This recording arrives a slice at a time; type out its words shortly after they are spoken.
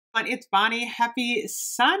It's Bonnie. Happy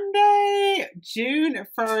Sunday, June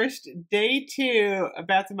 1st, day 2 of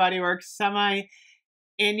Bath & Body Works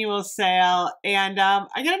semi-annual sale. And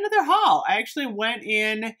I got another haul. I actually went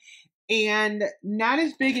in and not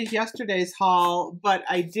as big as yesterday's haul, but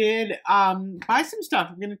I did buy some stuff.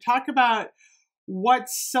 I'm going to talk about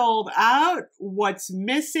what's sold out, what's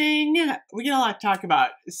missing. We got a lot to talk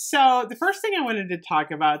about. So the first thing I wanted to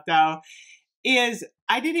talk about, though, is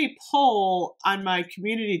I did a poll on my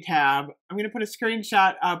community tab. I'm going to put a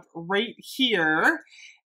screenshot up right here.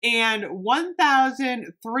 And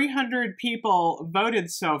 1,300 people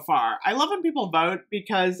voted so far. I love when people vote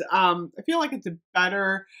because I feel like it's a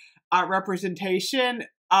better representation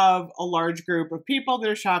of a large group of people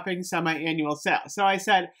that are shopping semi-annual sale. So I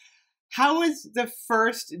said, how was the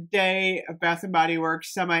first day of Bath & Body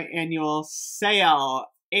Works semi-annual sale?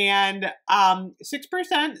 And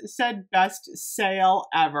 6% said best sale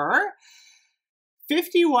ever.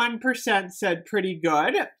 51% said pretty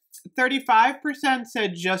good. 35%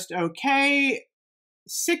 said just okay.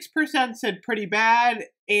 6% said pretty bad.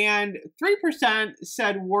 And 3%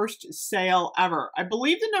 said worst sale ever. I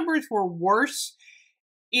believe the numbers were worse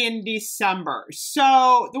in December.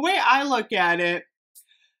 So the way I look at it,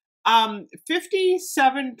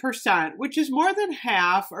 57%, which is more than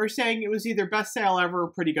half, are saying it was either best sale ever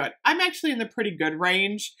or pretty good. I'm actually in the pretty good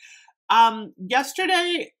range.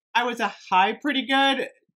 Yesterday, I was a high pretty good.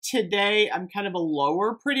 Today, I'm kind of a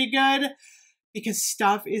lower pretty good because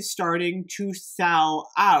stuff is starting to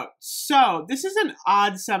sell out. So this is an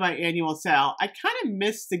odd semi-annual sale. I kind of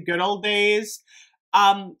miss the good old days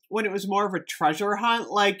when it was more of a treasure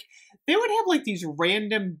hunt. Like, they would have like these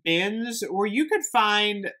random bins where you could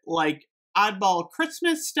find like oddball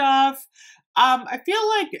Christmas stuff. I feel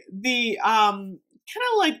like the kind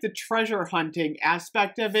of like the treasure hunting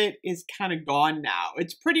aspect of it is kind of gone now.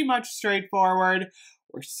 It's pretty much straightforward.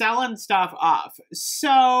 We're selling stuff off.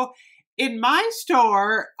 So in my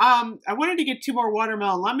store, I wanted to get 2 more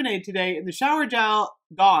watermelon lemonade today. In the shower gel,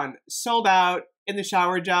 gone, sold out in the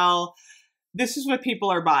shower gel. This is what people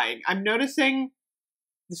are buying. I'm noticing.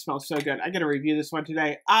 This smells so good. I got to review this one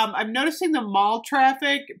today. I'm noticing the mall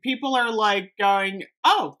traffic. People are like going,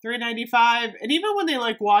 oh, $3.95. And even when they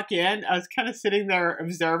like walk in, I was kind of sitting there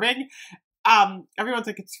observing. Everyone's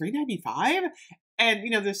like, it's $3.95? And, you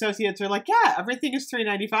know, the associates are like, yeah, everything is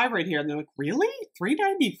 $3.95 right here. And they're like, really?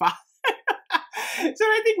 $3.95? So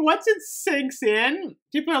I think once it sinks in,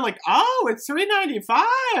 people are like, oh, it's $3.95.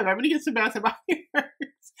 I'm going to get some Bath & Body Works.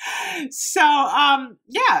 So,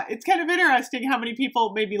 yeah, it's kind of interesting how many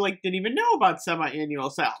people maybe like didn't even know about semi-annual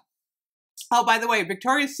sale. Oh, by the way,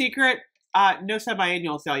 Victoria's Secret, no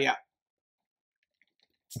semi-annual sale yet.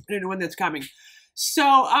 I don't know when that's coming. So,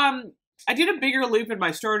 I did a bigger loop in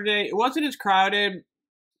my store today. It wasn't as crowded.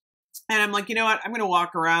 And I'm like, you know what? I'm going to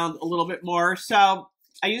walk around a little bit more. So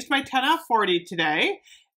I used my 10 off 40 today.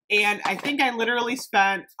 And I think I literally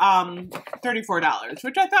spent $34,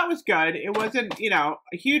 which I thought was good. It wasn't, you know,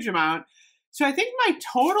 a huge amount. So I think my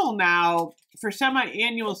total now for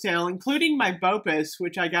semi-annual sale, including my BOPUS,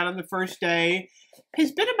 which I got on the first day,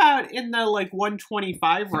 has been about in the like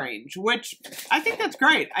 125 range, which I think that's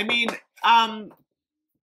great. I mean, I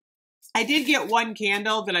did get one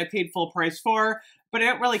candle that I paid full price for, but I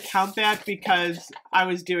don't really count that because I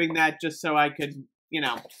was doing that just so I could, you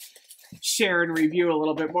know, share and review a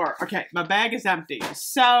little bit more. Okay, my bag is empty.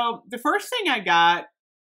 So the first thing I got,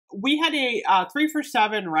 we had a 3 for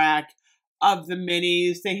 $7 rack of the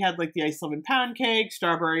minis. They had like the ice lemon pound cake,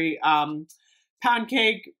 strawberry pound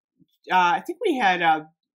cake. I think we had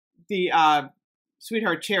the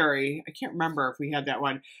sweetheart cherry. I can't remember if we had that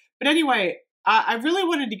one. But anyway, I really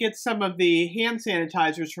wanted to get some of the hand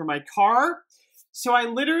sanitizers for my car. So I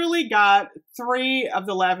literally got 3 of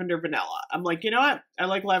the lavender vanilla. I'm like, you know what? I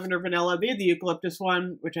like lavender vanilla. They had the eucalyptus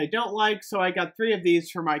one, which I don't like. So I got 3 of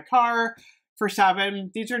these for my car for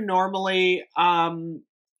 $7. These are normally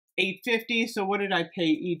 $8.50. So what did I pay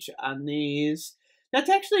each on these? That's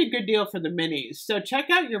actually a good deal for the minis. So check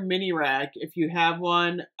out your mini rack if you have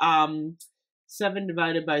one. 7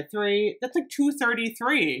 divided by 3, that's like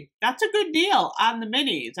 $2.33. That's a good deal on the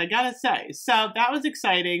minis, I gotta say. So that was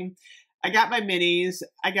exciting. I got my minis.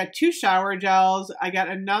 I got 2 shower gels. I got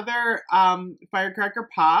another firecracker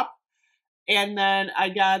pop. And then I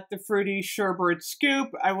got the fruity sherbet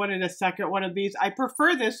scoop. I wanted a second one of these. I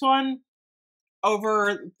prefer this one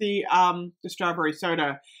over the strawberry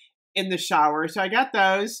soda in the shower. So I got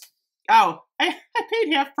those. Oh, I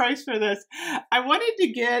paid half price for this. I wanted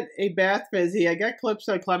to get a Bath Fizzy. I got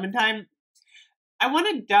Calypso Clementine. I want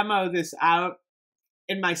to demo this out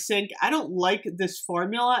in my sink. I don't like this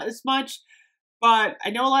formula as much, But I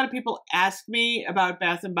know a lot of people ask me about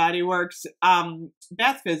Bath and Body Works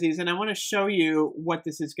Bath Fizzies, and I want to show you what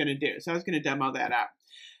this is going to do. So I was going to demo that out.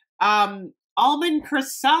 Almond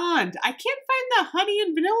croissant. I can't find the honey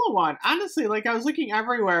and vanilla one. Honestly, like I was looking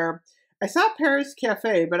everywhere. I saw Paris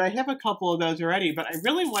Cafe, but I have a couple of those already. But I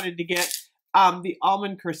really wanted to get the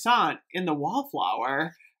almond croissant in the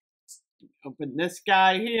wallflower. Open this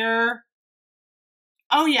guy here.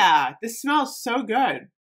 Oh yeah, this smells so good.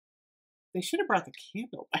 They should have brought the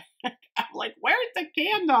candle back. I'm like, where's the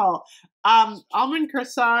candle? Almond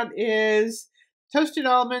croissant is toasted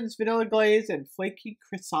almonds, vanilla glaze, and flaky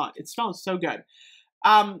croissant. It smells so good.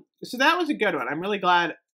 So that was a good one. I'm really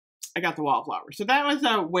glad I got the wallflower. So that was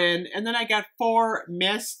a win. And then I got 4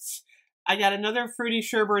 mists. I got another fruity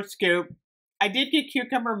sherbet scoop. I did get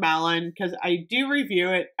cucumber melon because I do review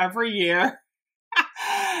it every year.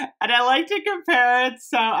 And I like to compare it,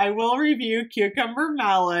 so I will review cucumber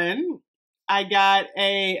melon. I got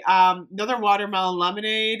a another watermelon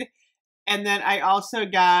lemonade, and then I also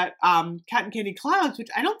got cotton candy clouds, which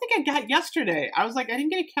I don't think I got yesterday. I was like, I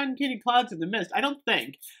didn't get a cotton candy clouds in the mist. I don't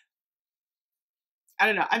think. I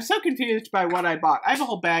don't know. I'm so confused by what I bought. I have a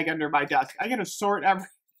whole bag under my desk. I got to sort everything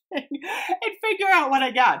and figure out what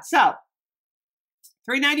I got. So,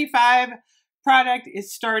 $3.95 product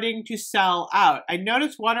is starting to sell out. I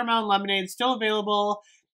noticed watermelon lemonade is still available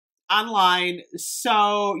online,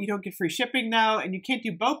 so you don't get free shipping though, and you can't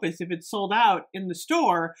do BOPUS if it's sold out in the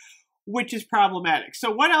store, which is problematic.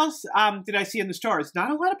 So what else did I see in the stores?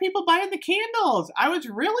 Not a lot of people buying the candles. I was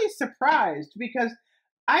really surprised because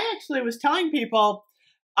I actually was telling people,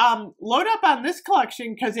 load up on this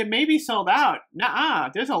collection because it may be sold out.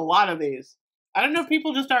 Nuh-uh, there's a lot of these. I don't know if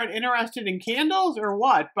people just aren't interested in candles or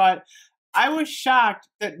what, but I was shocked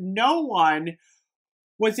that no one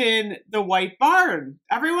was in the White Barn.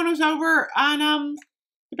 Everyone was over on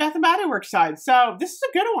the Bath and Body Works side. So this is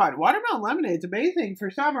a good one. Watermelon lemonade is amazing for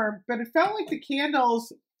summer, but it felt like the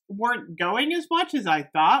candles weren't going as much as I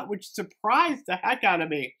thought, which surprised the heck out of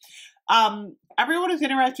me. Everyone is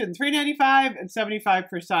interested in $3.95 and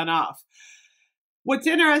 75% off. What's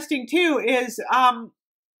interesting too is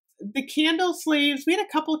the candle sleeves. We had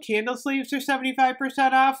a couple candle sleeves for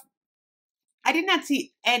 75% off. I did not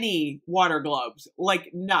see any water globes,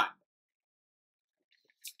 like none.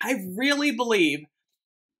 I really believe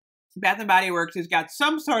Bath & Body Works has got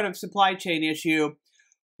some sort of supply chain issue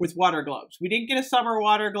with water globes. We didn't get a summer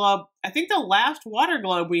water globe. I think the last water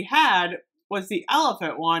globe we had was the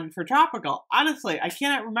elephant one for tropical. Honestly, I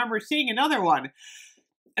cannot remember seeing another one.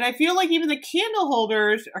 And I feel like even the candle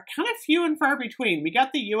holders are kind of few and far between. We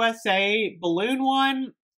got the USA balloon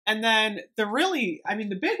one. And then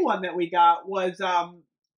the big one that we got was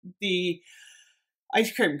the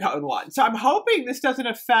ice cream cone one. So I'm hoping this doesn't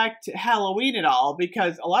affect Halloween at all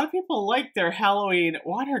because a lot of people like their Halloween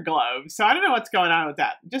water globes. So I don't know what's going on with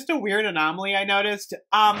that. Just a weird anomaly I noticed.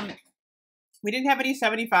 We didn't have any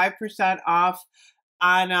 75% off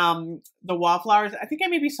on the wallflowers. I think I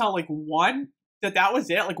maybe saw like one. That was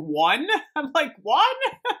it, like one? I'm like, one?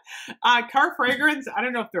 Car fragrance, I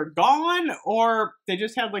don't know if they're gone or they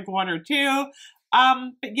just had like 1 or 2.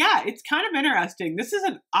 But yeah, it's kind of interesting. This is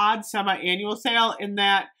an odd semi-annual sale in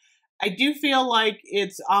that I do feel like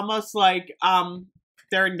it's almost like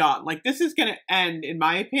they're gone. Like this is going to end, in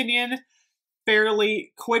my opinion,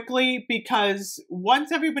 fairly quickly because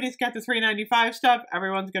once everybody's got the $3.95 stuff,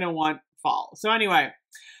 everyone's going to want fall. So anyway,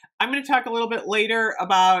 I'm going to talk a little bit later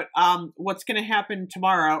about what's going to happen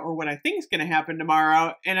tomorrow or what I think is going to happen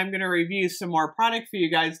tomorrow. And I'm going to review some more product for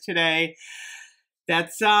you guys today.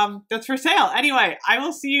 That's for sale. Anyway, I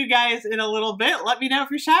will see you guys in a little bit. Let me know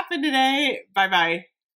if you're shopping today. Bye-bye.